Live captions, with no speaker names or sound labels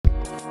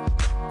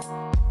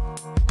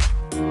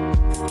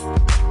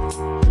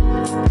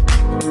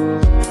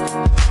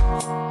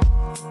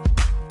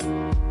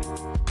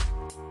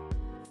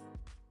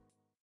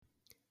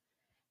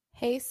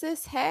Hey,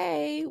 sis.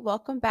 Hey,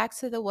 welcome back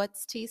to the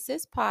What's Tea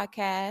Sis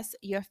podcast,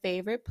 your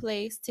favorite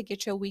place to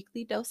get your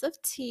weekly dose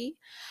of tea,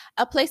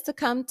 a place to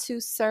come to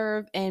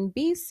serve and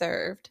be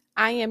served.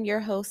 I am your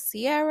host,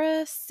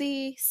 Sierra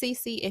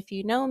CC, if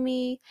you know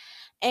me.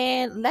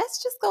 And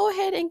let's just go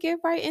ahead and get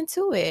right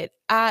into it.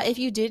 If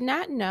you did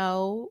not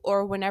know,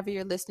 or whenever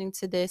you're listening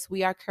to this,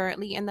 we are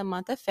currently in the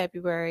month of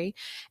February.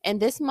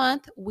 And this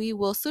month, we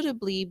will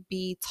suitably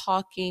be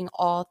talking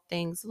all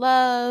things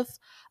love,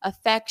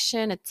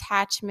 affection,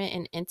 attachment,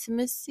 and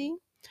intimacy.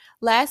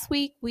 Last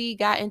week, we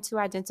got into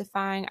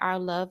identifying our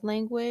love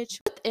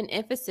language with an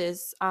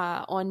emphasis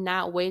on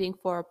not waiting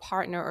for a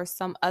partner or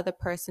some other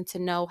person to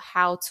know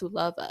how to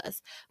love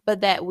us,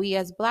 but that we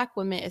as Black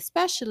women,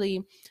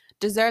 especially,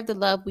 deserve the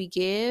love we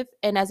give,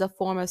 and as a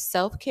form of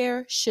self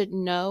care, should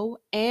know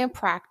and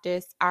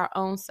practice our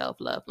own self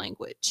love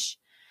language.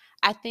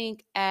 I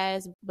think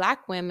as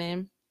Black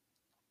women,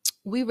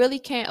 we really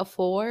can't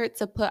afford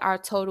to put our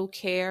total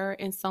care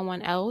in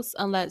someone else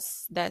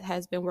unless that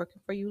has been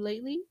working for you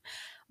lately.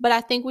 But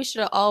I think we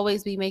should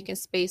always be making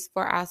space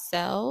for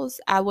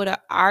ourselves. I would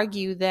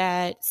argue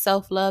that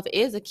self love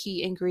is a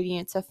key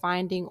ingredient to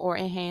finding or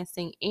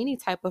enhancing any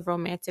type of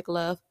romantic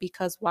love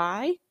because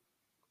why?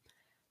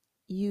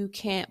 You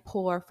can't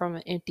pour from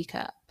an empty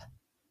cup.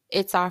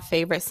 It's our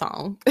favorite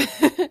song.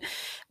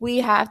 We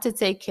have to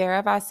take care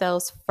of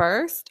ourselves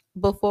first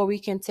before we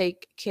can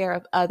take care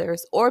of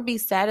others or be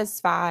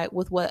satisfied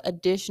with what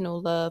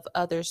additional love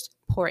others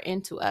pour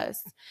into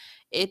us.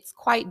 It's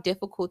quite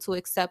difficult to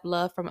accept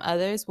love from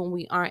others when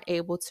we aren't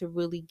able to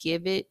really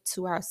give it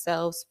to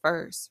ourselves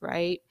first,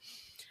 right?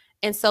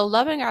 And so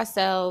loving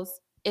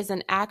ourselves is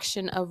an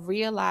action of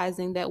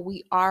realizing that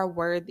we are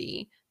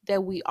worthy,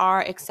 that we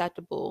are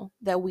acceptable,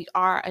 that we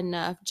are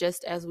enough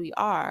just as we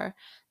are,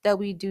 that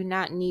we do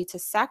not need to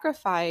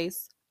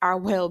sacrifice our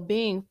well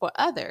being for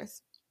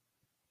others.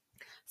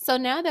 So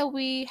now that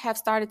we have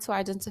started to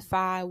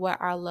identify what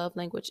our love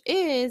language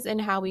is and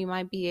how we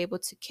might be able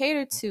to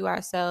cater to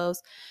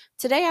ourselves,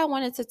 today I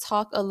wanted to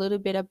talk a little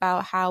bit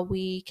about how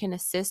we can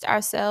assist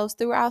ourselves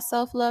through our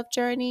self love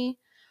journey.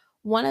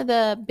 One of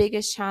the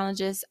biggest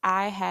challenges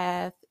I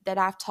have that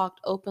I've talked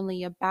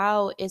openly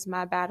about is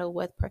my battle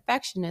with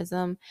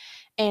perfectionism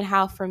and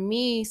how for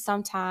me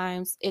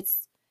sometimes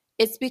it's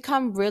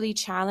become really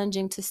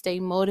challenging to stay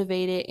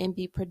motivated and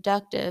be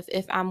productive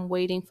if I'm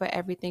waiting for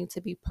everything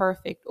to be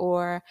perfect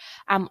or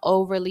I'm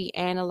overly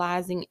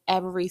analyzing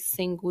every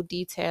single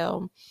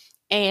detail.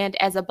 And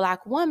as a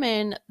Black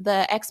woman,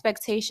 the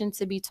expectation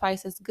to be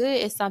twice as good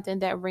is something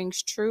that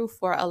rings true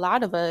for a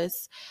lot of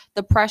us.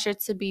 The pressure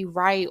to be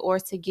right or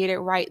to get it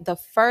right the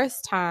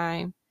first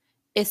time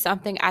is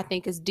something I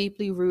think is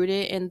deeply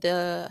rooted in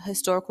the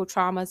historical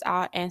traumas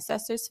our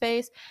ancestors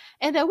faced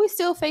and that we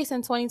still face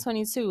in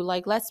 2022.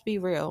 Like, let's be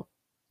real.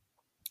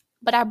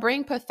 But I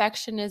bring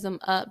perfectionism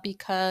up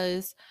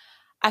because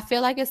I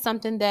feel like it's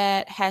something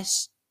that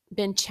has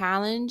been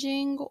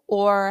challenging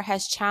or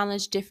has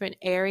challenged different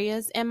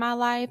areas in my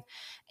life.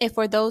 And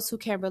for those who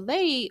can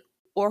relate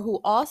or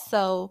who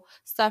also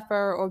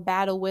suffer or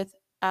battle with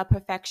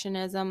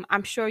perfectionism,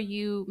 I'm sure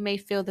you may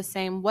feel the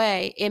same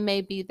way. It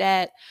may be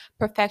that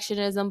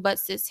perfectionism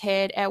butts its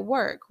head at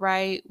work,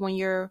 right? When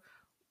you're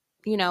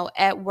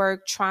at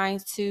work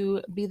trying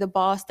to be the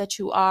boss that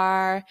you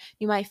are,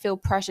 you might feel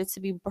pressure to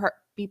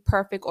be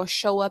perfect or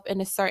show up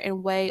in a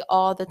certain way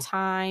all the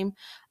time.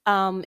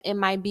 It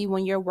might be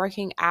when you're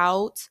working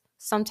out.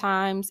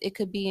 Sometimes it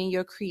could be in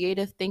your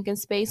creative thinking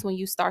space when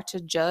you start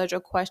to judge or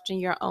question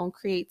your own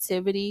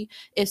creativity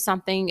if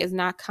something is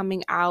not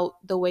coming out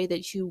the way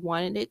that you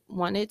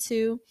wanted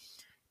to.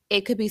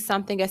 It could be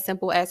something as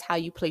simple as how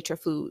you plate your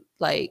food.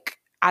 Like,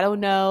 I don't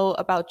know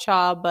about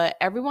y'all, but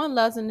everyone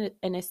loves an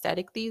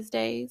aesthetic these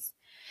days.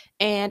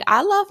 And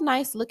I love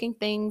nice looking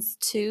things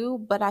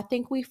too, but I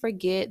think we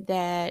forget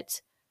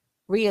that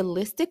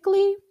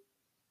realistically,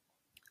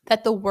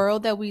 that the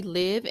world that we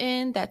live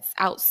in that's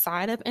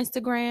outside of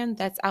Instagram,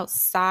 that's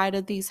outside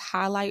of these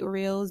highlight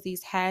reels,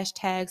 these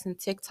hashtags and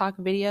TikTok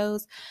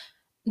videos,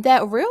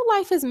 that real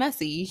life is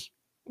messy.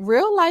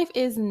 Real life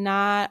is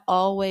not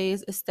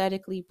always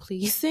aesthetically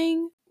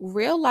pleasing.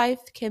 Real life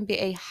can be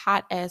a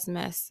hot ass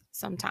mess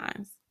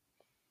sometimes.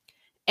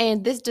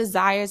 And this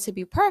desire to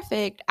be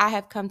perfect, I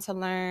have come to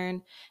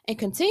learn and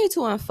continue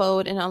to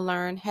unfold and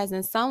unlearn, has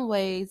in some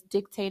ways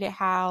dictated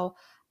how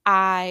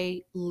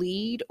I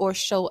lead or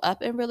show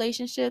up in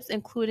relationships,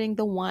 including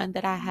the one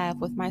that I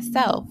have with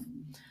myself.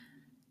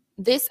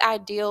 This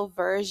ideal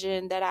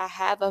version that I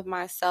have of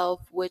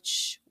myself,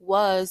 which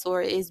was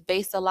or is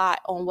based a lot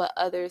on what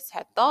others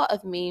had thought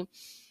of me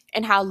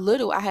and how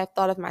little I have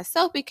thought of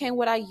myself, became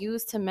what I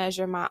use to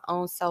measure my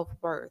own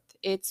self-worth.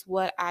 It's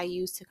what I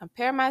use to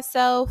compare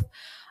myself,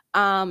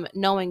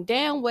 knowing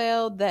damn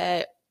well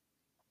that,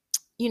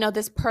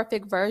 this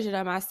perfect version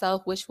of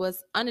myself, which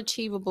was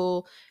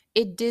unachievable,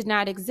 it did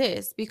not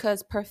exist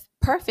because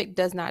perfect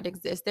does not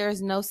exist. There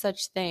is no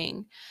such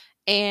thing.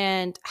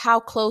 And how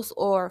close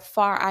or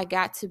far I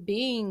got to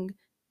being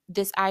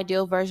this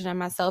ideal version of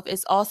myself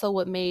is also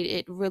what made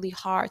it really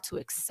hard to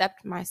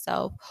accept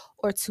myself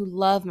or to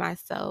love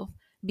myself,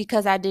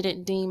 because I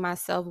didn't deem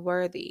myself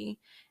worthy.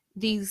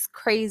 These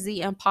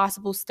crazy,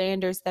 impossible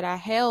standards that I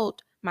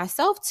held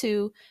myself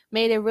to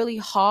made it really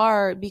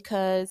hard,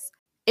 because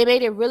it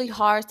made it really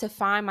hard to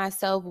find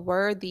myself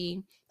worthy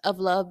of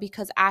love,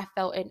 because I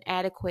felt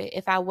inadequate.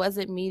 If I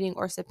wasn't meeting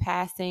or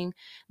surpassing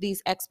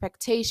these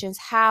expectations,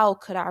 how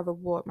could I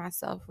reward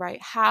myself,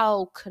 right?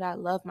 How could I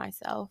love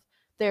myself?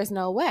 There's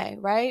no way,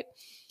 right?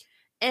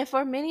 And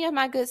for many of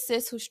my good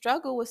sis who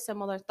struggle with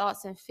similar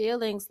thoughts and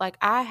feelings like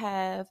I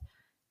have,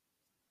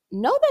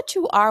 know that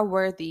you are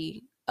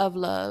worthy of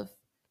love.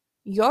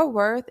 Your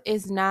worth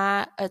is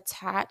not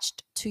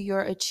attached to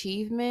your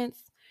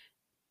achievements.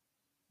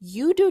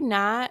 You do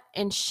not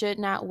and should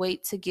not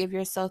wait to give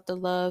yourself the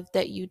love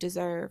that you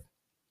deserve.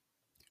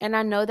 And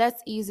I know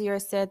that's easier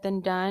said than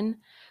done,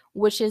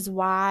 which is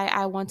why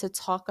I want to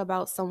talk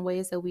about some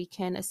ways that we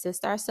can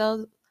assist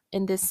ourselves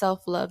in this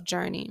self-love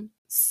journey.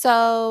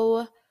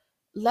 So,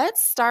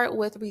 let's start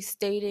with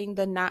restating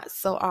the not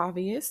so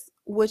obvious,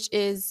 which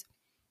is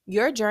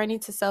your journey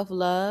to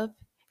self-love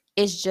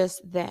is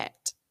just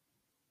that.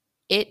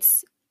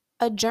 It's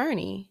a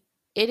journey,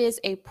 it is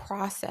a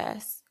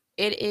process,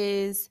 it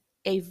is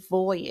a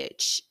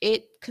voyage.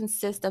 It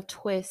consists of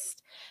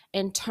twists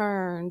and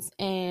turns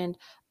and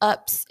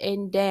ups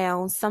and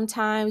downs.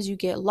 Sometimes you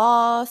get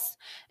lost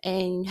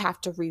and you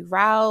have to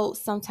reroute.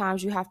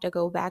 Sometimes you have to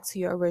go back to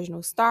your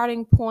original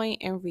starting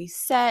point and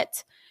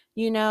reset.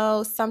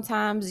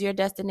 Sometimes your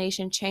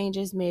destination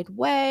changes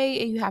midway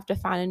and you have to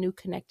find a new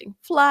connecting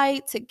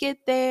flight to get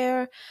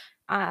there.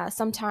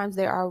 Sometimes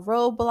there are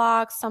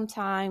roadblocks.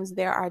 Sometimes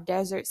there are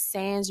desert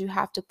sands you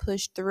have to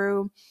push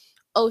through,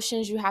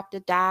 oceans you have to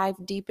dive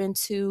deep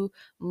into,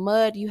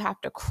 mud you have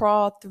to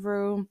crawl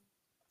through.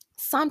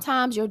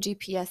 Sometimes your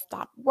GPS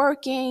stopped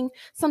working.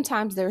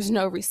 Sometimes there's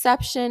no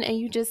reception and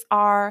you just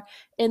are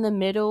in the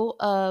middle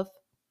of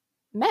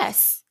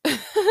mess.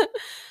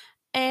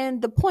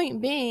 And the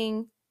point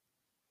being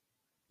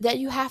that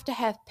you have to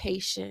have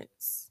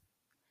patience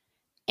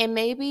and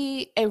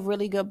maybe a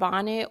really good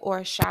bonnet or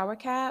a shower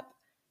cap,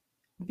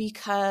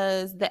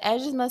 because the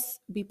edges must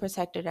be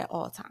protected at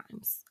all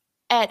times.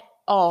 At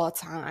all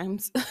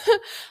times.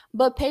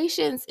 But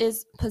patience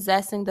is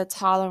possessing the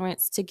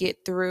tolerance to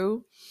get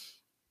through.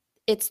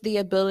 It's the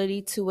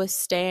ability to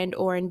withstand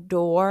or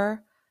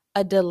endure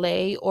a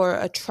delay or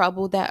a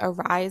trouble that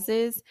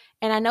arises.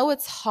 And I know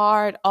it's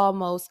hard,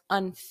 almost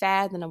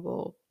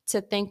unfathomable,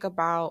 to think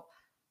about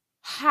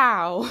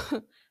how,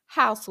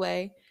 how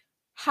Sway,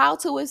 how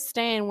to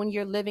withstand when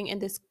you're living in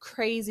this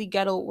crazy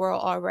ghetto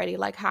world already.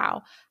 Like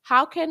how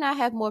can I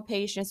have more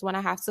patience when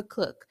I have to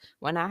cook,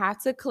 when I have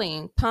to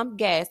clean, pump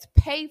gas,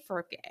 pay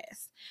for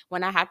gas,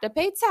 when I have to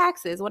pay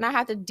taxes, when I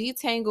have to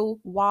detangle,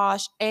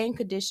 wash, and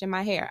condition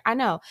my hair? I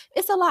know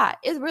it's a lot.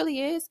 It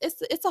really is.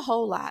 It's a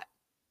whole lot.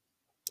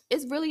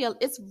 It's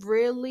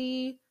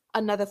really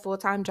another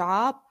full-time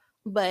job,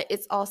 but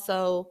it's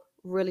also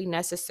really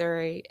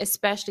necessary,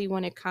 especially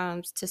when it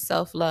comes to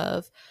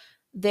self-love.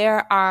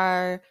 There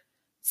are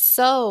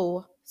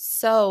so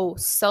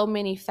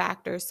many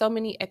factors, so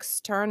many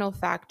external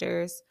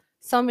factors,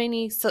 so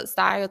many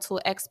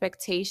societal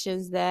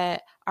expectations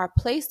that are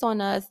placed on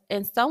us,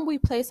 and some we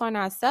place on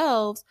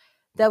ourselves,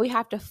 that we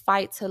have to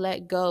fight to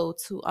let go,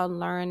 to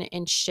unlearn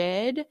and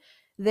shed.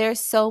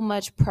 There's so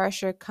much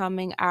pressure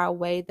coming our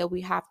way that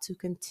we have to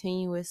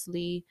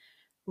continuously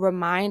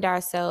remind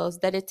ourselves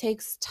that it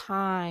takes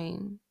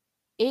time.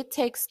 It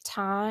takes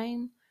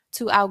time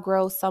to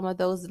outgrow some of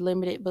those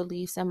limited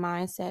beliefs and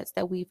mindsets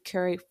that we've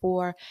carried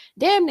for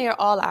damn near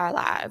all our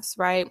lives,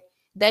 right?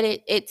 That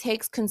it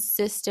takes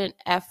consistent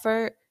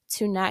effort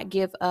to not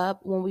give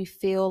up when we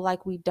feel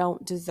like we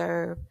don't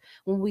deserve,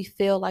 when we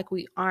feel like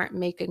we aren't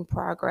making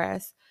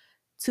progress,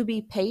 to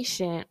be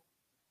patient.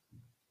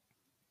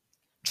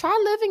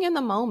 Try living in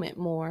the moment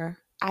more.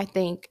 I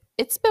think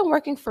it's been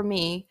working for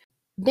me.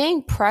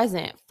 Being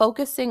present,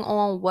 focusing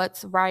on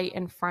what's right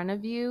in front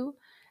of you,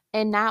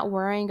 and not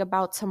worrying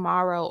about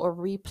tomorrow or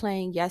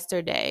replaying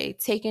yesterday,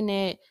 taking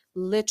it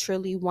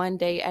literally one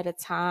day at a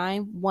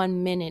time,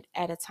 1 minute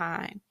at a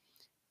time.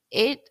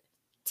 It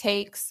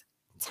takes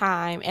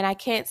time, and I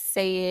can't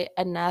say it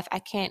enough. I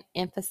can't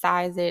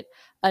emphasize it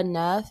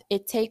enough.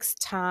 It takes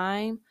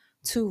time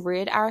to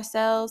rid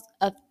ourselves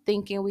of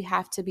thinking we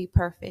have to be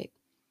perfect.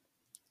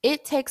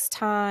 It takes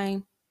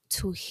time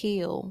to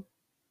heal.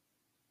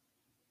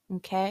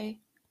 Okay?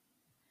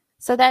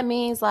 So that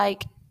means,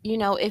 like,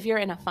 if you're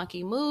in a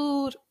funky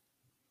mood,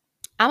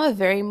 I'm a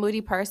very moody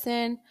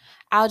person.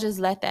 I'll just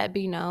let that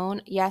be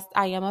known. Yes,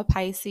 I am a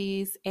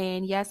Pisces,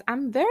 and yes,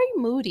 I'm very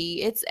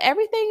moody. It's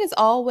everything is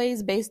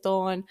always based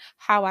on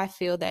how I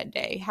feel that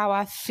day, how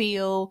I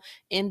feel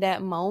in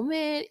that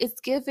moment. It's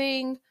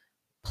giving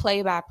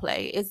play by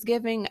play. It's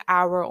giving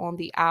hour on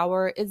the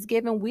hour. It's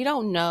giving, we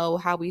don't know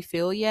how we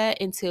feel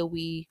yet until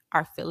we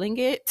are feeling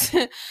it.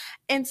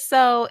 And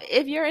so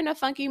if you're in a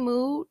funky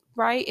mood,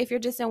 right? If you're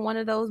just in one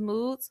of those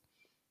moods,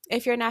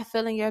 if you're not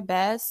feeling your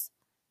best,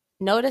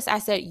 Notice I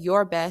said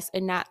your best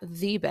and not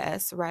the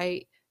best,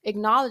 right?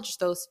 Acknowledge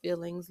those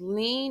feelings,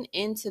 lean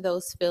into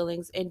those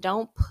feelings, and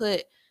don't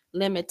put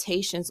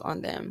limitations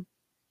on them.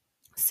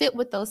 Sit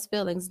with those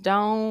feelings.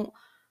 Don't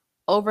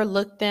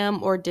overlook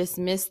them or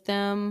dismiss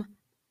them.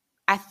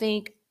 I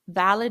think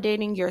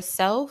validating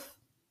yourself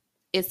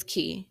is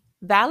key.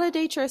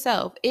 Validate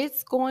yourself.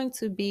 It's going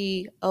to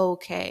be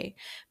okay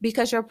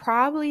because you're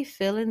probably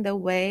feeling the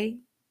way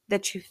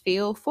that you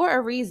feel for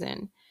a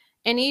reason.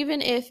 And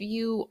even if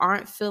you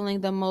aren't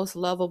feeling the most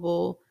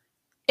lovable,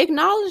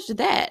 acknowledge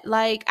that.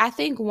 Like, I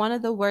think one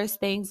of the worst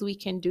things we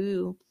can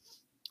do,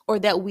 or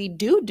that we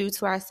do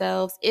to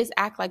ourselves, is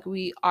act like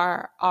we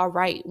are all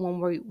right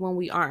when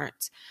we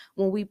aren't,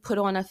 when we put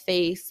on a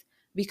face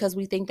because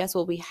we think that's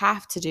what we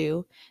have to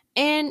do.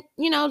 And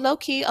low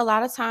key, a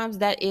lot of times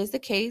that is the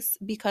case,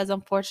 because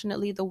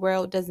unfortunately the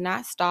world does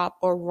not stop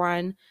or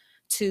run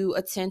to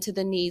attend to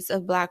the needs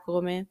of Black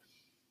women.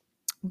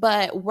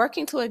 But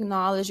working to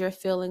acknowledge your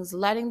feelings,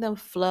 letting them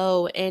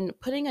flow, and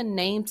putting a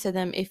name to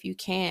them if you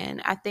can.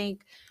 I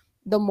think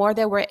the more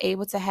that we're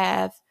able to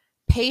have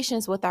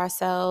patience with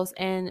ourselves,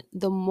 and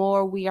the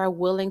more we are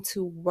willing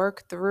to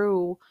work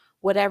through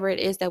whatever it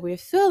is that we're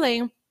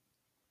feeling,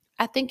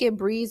 I think it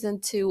breathes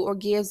into, or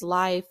gives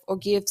life, or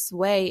gives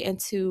way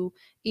into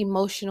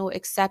emotional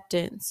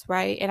acceptance,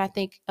 right? And I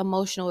think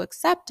emotional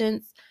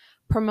acceptance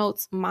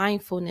promotes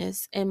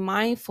mindfulness, and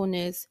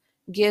mindfulness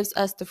gives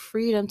us the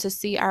freedom to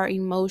see our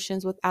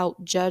emotions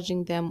without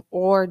judging them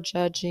or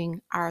judging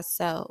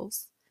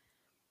ourselves.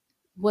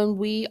 When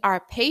we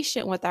are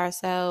patient with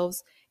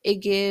ourselves, it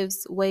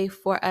gives way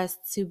for us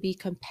to be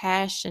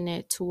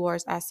compassionate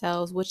towards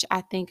ourselves, which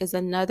I think is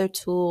another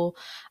tool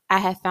I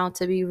have found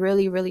to be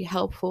really, really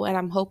helpful. And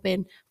I'm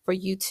hoping for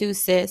you too,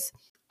 sis.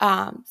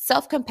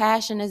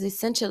 Self-compassion is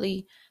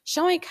essentially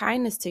showing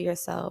kindness to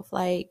yourself,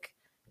 like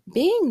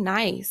being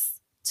nice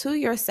to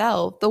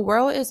yourself. The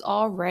world is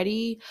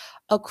already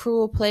a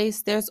cruel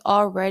place. There's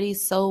already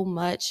so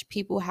much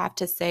people have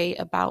to say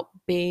about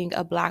being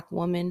a Black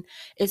woman.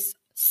 It's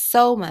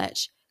so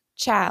much.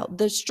 Child,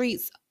 the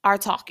streets are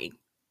talking.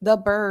 The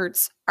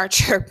birds are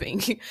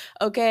chirping.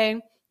 Okay?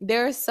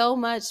 There's so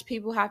much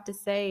people have to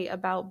say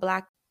about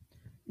Black.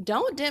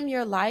 Don't dim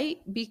your light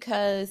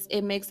because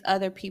it makes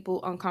other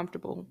people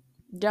uncomfortable.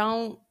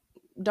 Don't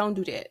don't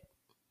do that.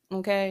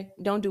 Okay?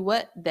 Don't do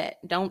what? That.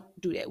 Don't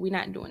do that. We're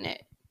not doing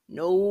that.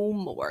 No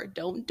more.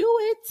 Don't do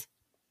it.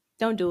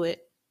 Don't do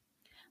it.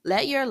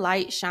 Let your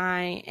light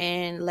shine,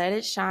 and let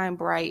it shine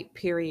bright,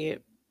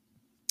 period.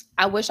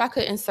 I wish I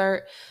could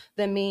insert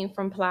the meme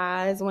from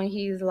Plies when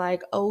he's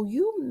like, "Oh,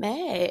 you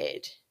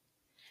mad.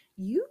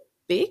 You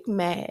big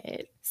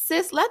mad."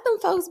 Sis, let them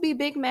folks be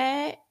big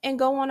mad and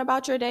go on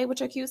about your day with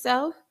your cute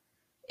self.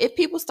 If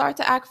people start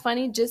to act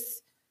funny,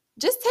 just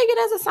take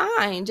it as a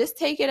sign. Just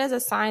take it as a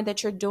sign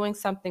that you're doing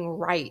something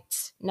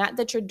right, not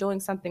that you're doing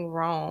something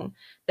wrong,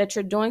 that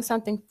you're doing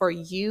something for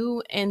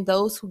you, and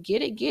those who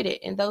get it,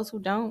 and those who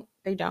don't,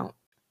 they don't.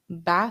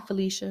 Bye,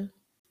 Felicia.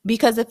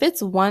 Because if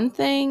it's one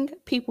thing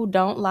people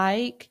don't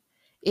like,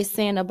 it's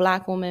seeing a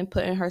Black woman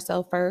putting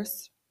herself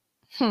first.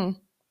 Hmm.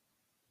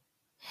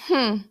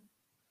 Hmm.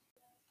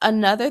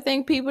 Another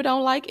thing people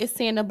don't like is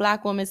seeing a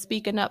Black woman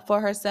speaking up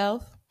for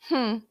herself.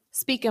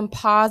 Speaking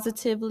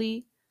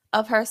positively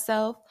of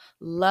herself,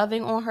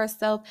 loving on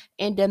herself,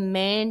 and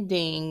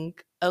demanding,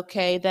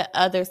 okay, that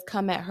others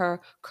come at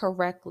her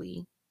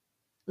correctly.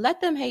 Let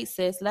them hate,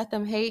 sis. Let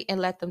them hate and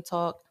let them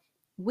talk.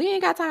 We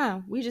ain't got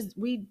time.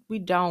 We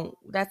don't.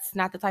 That's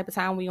not the type of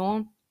time we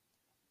on.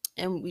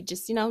 And we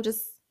just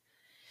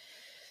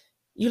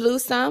you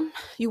lose some,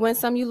 you win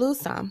some, you lose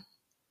some.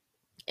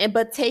 And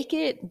but take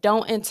it,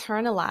 don't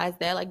internalize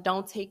that. Like,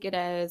 don't take it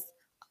as,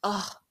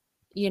 oh,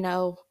 you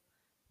know,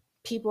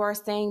 people are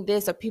saying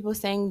this, or people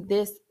saying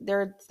this,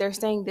 they're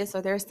saying this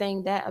or they're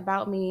saying that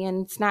about me,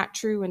 and it's not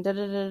true, and da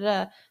da da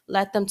da.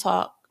 Let them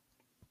talk.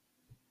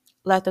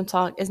 Let them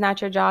talk. It's not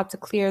your job to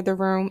clear the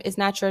room. It's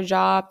not your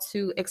job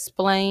to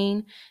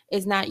explain.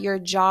 It's not your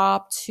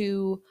job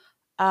to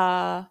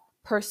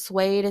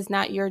persuade. It's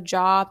not your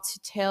job to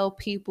tell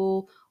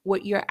people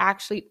what you're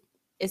actually.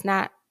 It's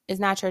not.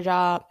 It's not your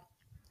job.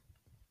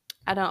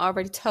 I done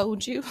already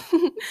told you.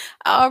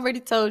 I already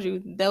told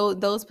you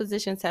those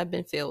positions have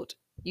been filled.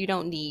 You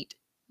don't need.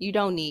 You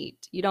don't need.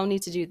 You don't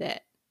need to do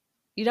that.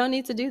 You don't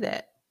need to do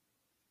that.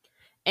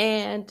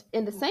 And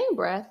in the same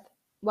breath,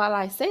 while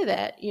I say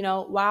that,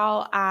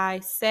 while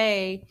I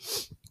say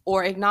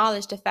or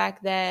acknowledge the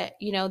fact that,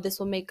 this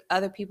will make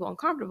other people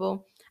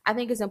uncomfortable, I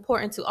think it's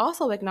important to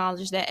also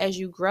acknowledge that as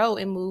you grow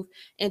and move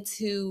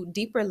into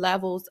deeper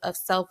levels of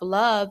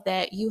self-love,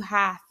 that you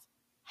have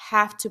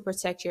to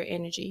protect your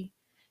energy.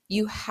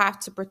 You have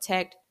to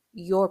protect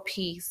your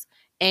peace,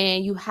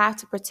 and you have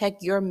to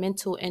protect your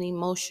mental and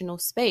emotional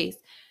space.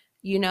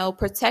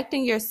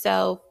 Protecting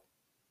yourself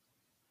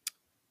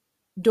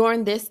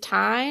during this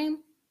time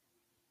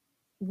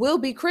will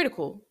be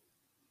critical.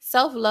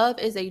 Self-love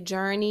is a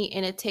journey,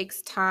 and it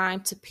takes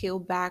time to peel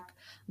back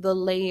the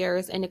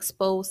layers and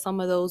expose some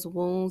of those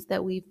wounds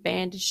that we've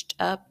bandaged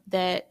up,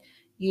 that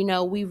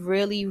We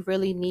really,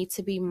 really need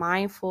to be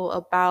mindful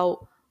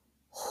about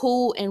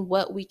who and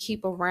what we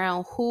keep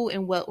around, who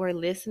and what we're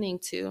listening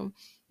to,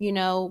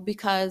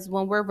 because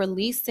when we're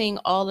releasing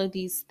all of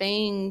these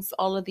things,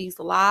 all of these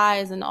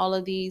lies and all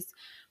of these,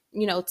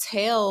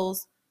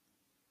 tales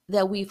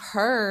that we've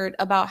heard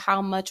about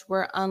how much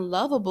we're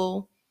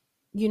unlovable,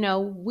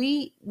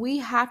 we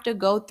have to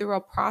go through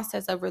a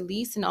process of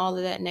releasing all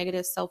of that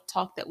negative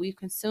self-talk that we've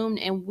consumed.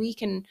 And we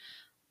can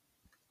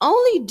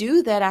only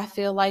do that, I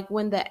feel like,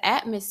 when the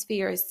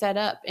atmosphere is set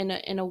up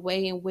in a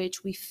way in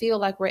which we feel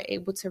like we're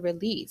able to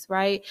release,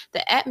 right?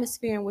 The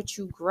atmosphere in which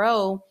you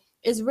grow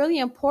is really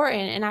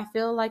important. And I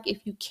feel like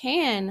if you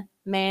can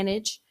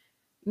manage,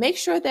 make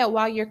sure that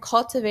while you're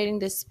cultivating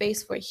this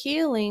space for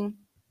healing,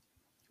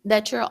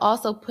 that you're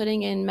also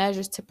putting in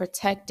measures to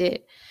protect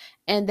it.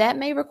 And that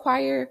may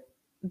require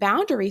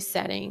boundary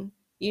setting,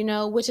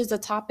 which is a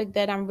topic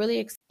that I'm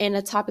really in,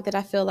 a topic that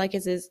I feel like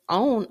is its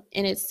own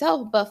in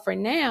itself. But for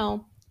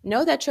now,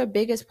 know that your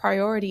biggest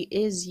priority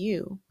is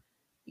you.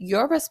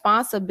 Your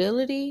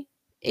responsibility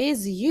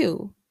is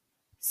you.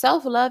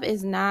 Self-love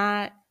is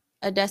not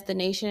a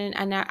destination.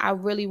 And I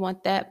really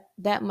want that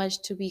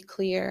much to be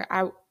clear.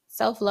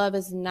 Self-love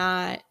is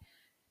not,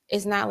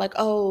 it's not like,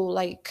 oh,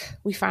 like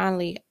we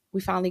finally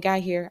got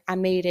here. I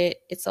made it.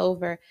 It's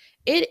over.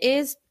 It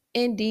is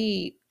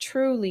indeed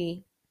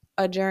truly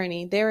a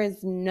journey. There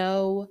is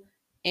no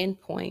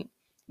end point,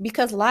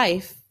 because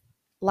life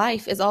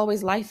is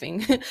always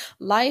lifing.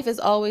 Life is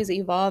always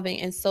evolving,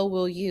 and so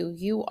will you.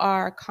 You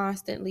are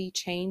constantly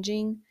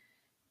changing,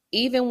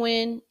 even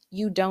when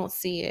you don't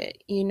see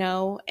it,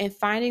 and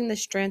finding the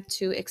strength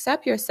to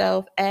accept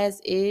yourself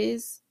as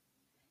is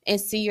and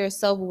see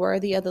yourself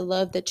worthy of the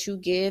love that you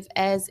give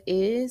as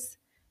is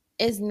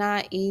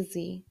not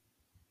easy.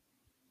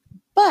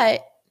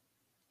 But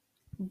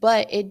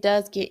it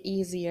does get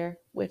easier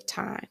with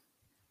time.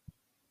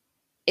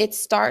 It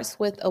starts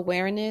with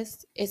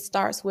awareness, it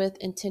starts with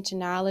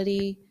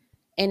intentionality,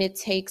 and it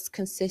takes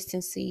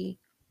consistency,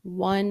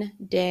 one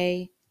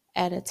day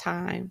at a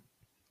time.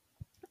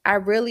 I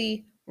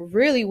really,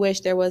 really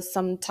wish there was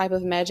some type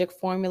of magic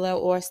formula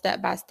or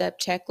step-by-step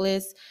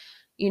checklist,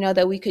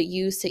 that we could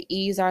use to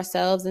ease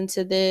ourselves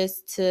into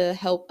this, to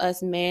help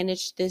us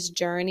manage this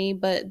journey,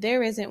 but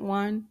there isn't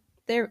one.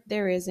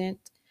 There isn't.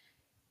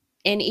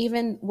 And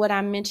even what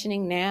I'm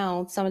mentioning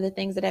now, some of the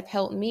things that have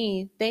helped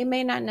me, they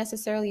may not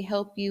necessarily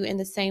help you in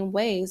the same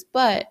ways,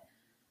 but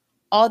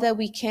all that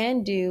we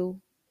can do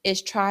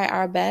is try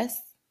our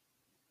best,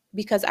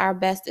 because our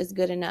best is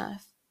good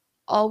enough.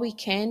 All we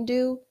can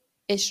do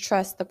is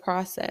trust the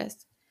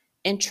process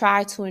and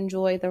try to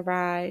enjoy the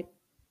ride.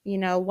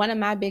 One of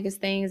my biggest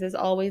things is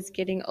always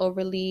getting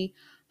overly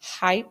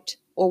hyped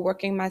or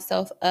working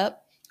myself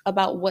up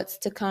about what's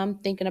to come,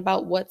 thinking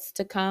about what's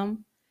to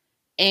come.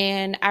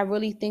 And I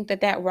really think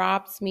that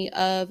robs me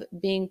of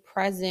being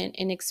present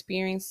and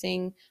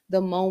experiencing the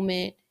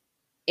moment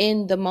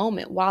in the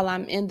moment while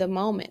I'm in the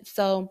moment.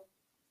 So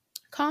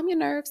calm your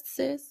nerves,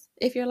 sis.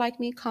 If you're like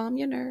me, calm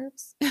your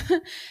nerves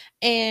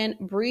and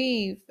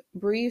breathe.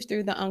 Breathe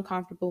through the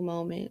uncomfortable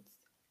moments.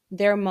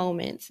 They're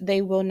moments.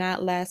 They will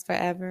not last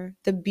forever.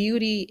 The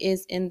beauty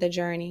is in the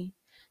journey.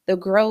 The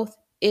growth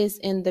is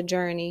in the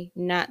journey,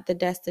 not the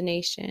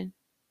destination.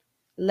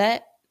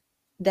 Let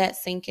that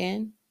sink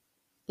in.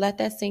 Let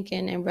that sink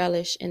in and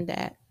relish in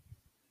that,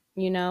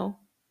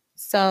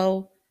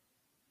 So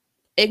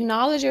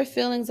acknowledge your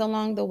feelings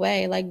along the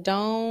way. Like,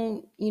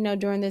 don't,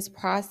 during this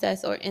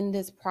process or in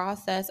this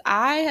process,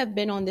 I have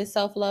been on this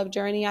self-love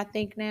journey, I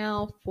think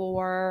now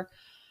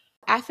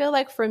I feel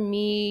like for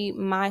me,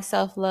 my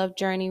self-love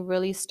journey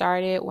really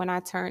started when I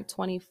turned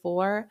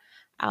 24.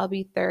 I'll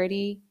be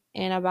 30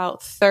 in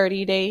about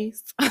 30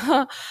 days.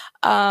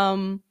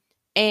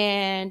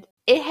 And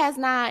it has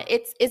not,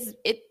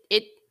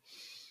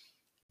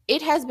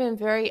 it has been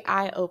very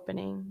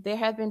eye-opening. There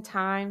have been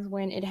times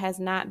when it has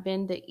not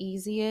been the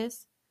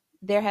easiest.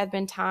 There have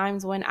been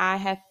times when I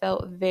have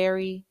felt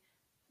very,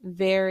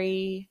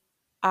 very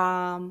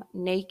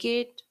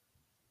naked.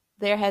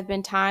 There have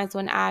been times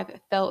when I've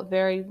felt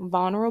very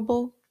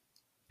vulnerable.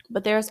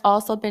 But there's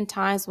also been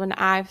times when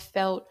I've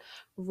felt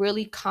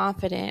really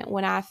confident,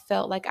 when I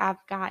felt like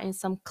I've gotten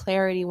some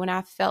clarity, when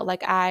I felt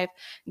like I've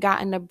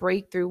gotten a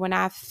breakthrough, when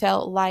I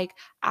felt like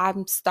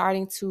I'm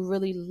starting to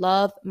really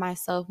love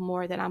myself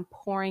more, that I'm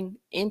pouring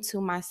into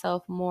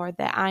myself more,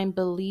 that I'm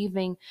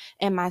believing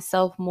in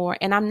myself more.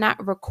 And I'm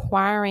not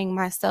requiring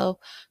myself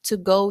to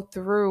go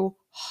through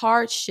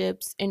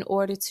hardships in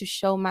order to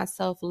show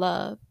myself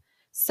love.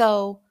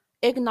 So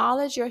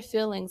acknowledge your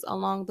feelings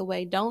along the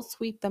way. Don't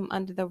sweep them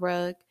under the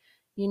rug.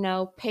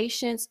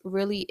 Patience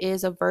really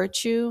is a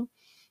virtue,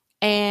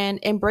 and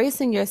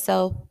embracing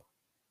yourself,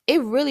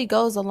 it really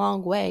goes a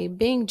long way.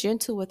 Being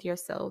gentle with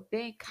yourself,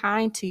 being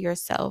kind to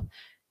yourself.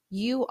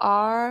 You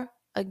are,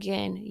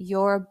 again,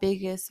 your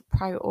biggest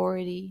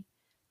priority.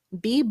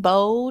 Be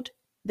bold.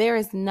 There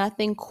is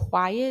nothing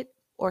quiet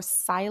or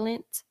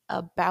silent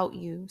about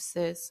you,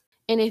 sis.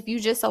 And if you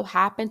just so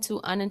happen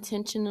to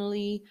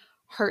unintentionally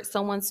hurt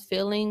someone's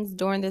feelings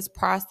during this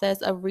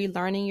process of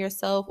relearning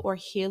yourself or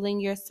healing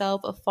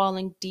yourself, of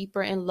falling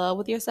deeper in love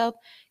with yourself,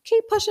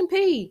 keep pushing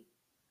P.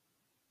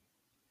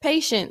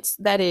 Patience,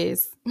 that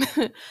is.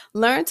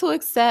 Learn to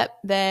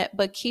accept that,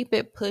 but keep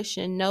it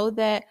pushing. Know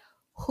that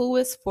who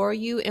is for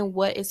you and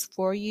what is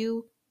for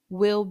you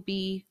will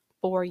be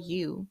for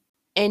you.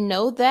 And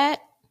know that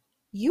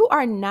you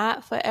are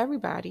not for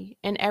everybody,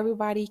 and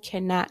everybody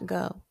cannot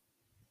go.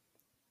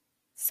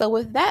 So,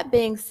 with that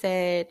being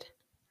said,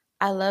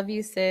 I love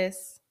you,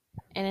 sis.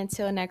 And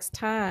until next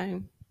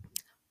time,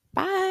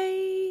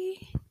 bye.